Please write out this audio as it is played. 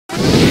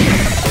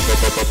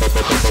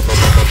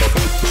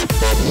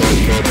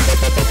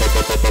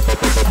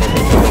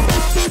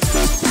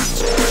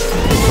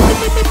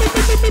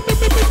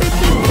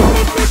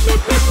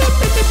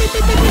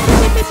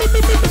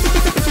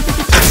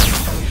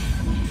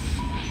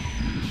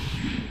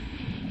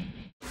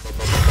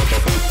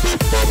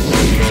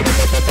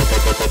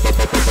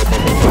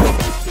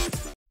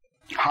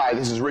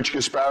this is Rich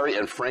Gaspari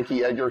and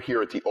Frankie Edgar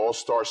here at the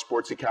All-Star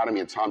Sports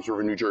Academy in Toms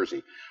River, New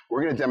Jersey.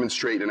 We're going to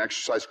demonstrate an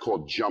exercise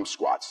called jump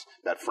squats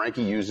that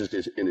Frankie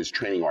uses in his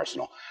training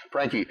arsenal.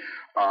 Frankie,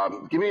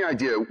 give me an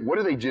idea. What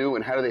do they do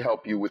and how do they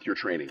help you with your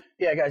training?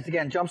 Yeah, guys,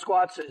 again, jump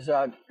squats is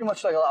pretty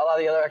much like a lot of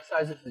the other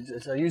exercises.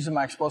 It's using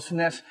my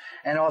explosiveness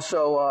and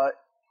also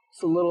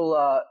it's a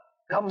little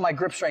helping my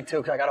grip strength too,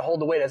 because I got to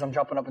hold the weight as I'm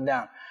jumping up and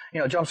down. You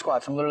know, jump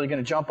squats, I'm literally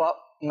going to jump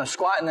up, I'm going to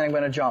squat, and then I'm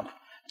going to jump.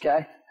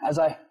 Okay? As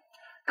I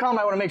come,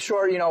 I want to make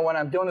sure, you know, when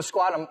I'm doing the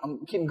squat,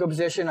 I'm keeping good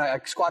position. I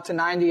squat to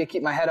 90, I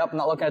keep my head up, I'm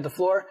not looking at the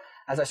floor.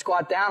 As I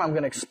squat down, I'm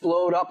going to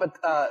explode up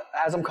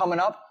as I'm coming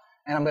up,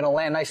 and I'm going to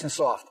land nice and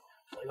soft.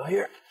 So I go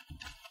here.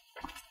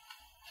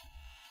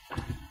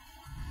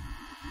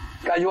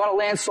 Guys, you want to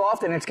land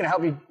soft, and it's going to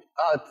help you,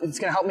 it's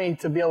going to help me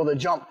to be able to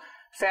jump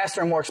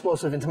faster and more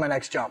explosive into my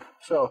next jump.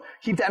 So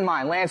keep that in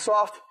mind. Land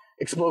soft,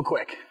 explode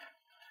quick.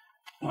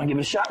 You want to give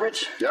it a shot,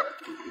 Rich? Yep,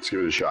 let's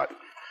give it a shot.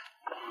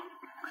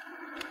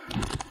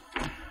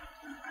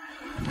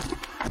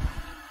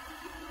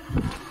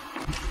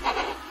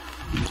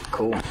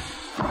 Cool.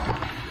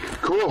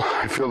 Cool.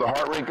 I feel the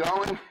heart rate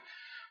going.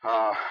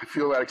 I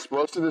feel that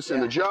explosiveness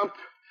in the jump.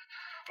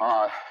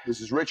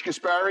 This is Rich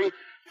Gaspari,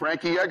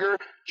 Frankie Edgar,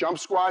 jump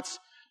squats,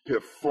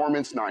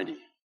 performance 90.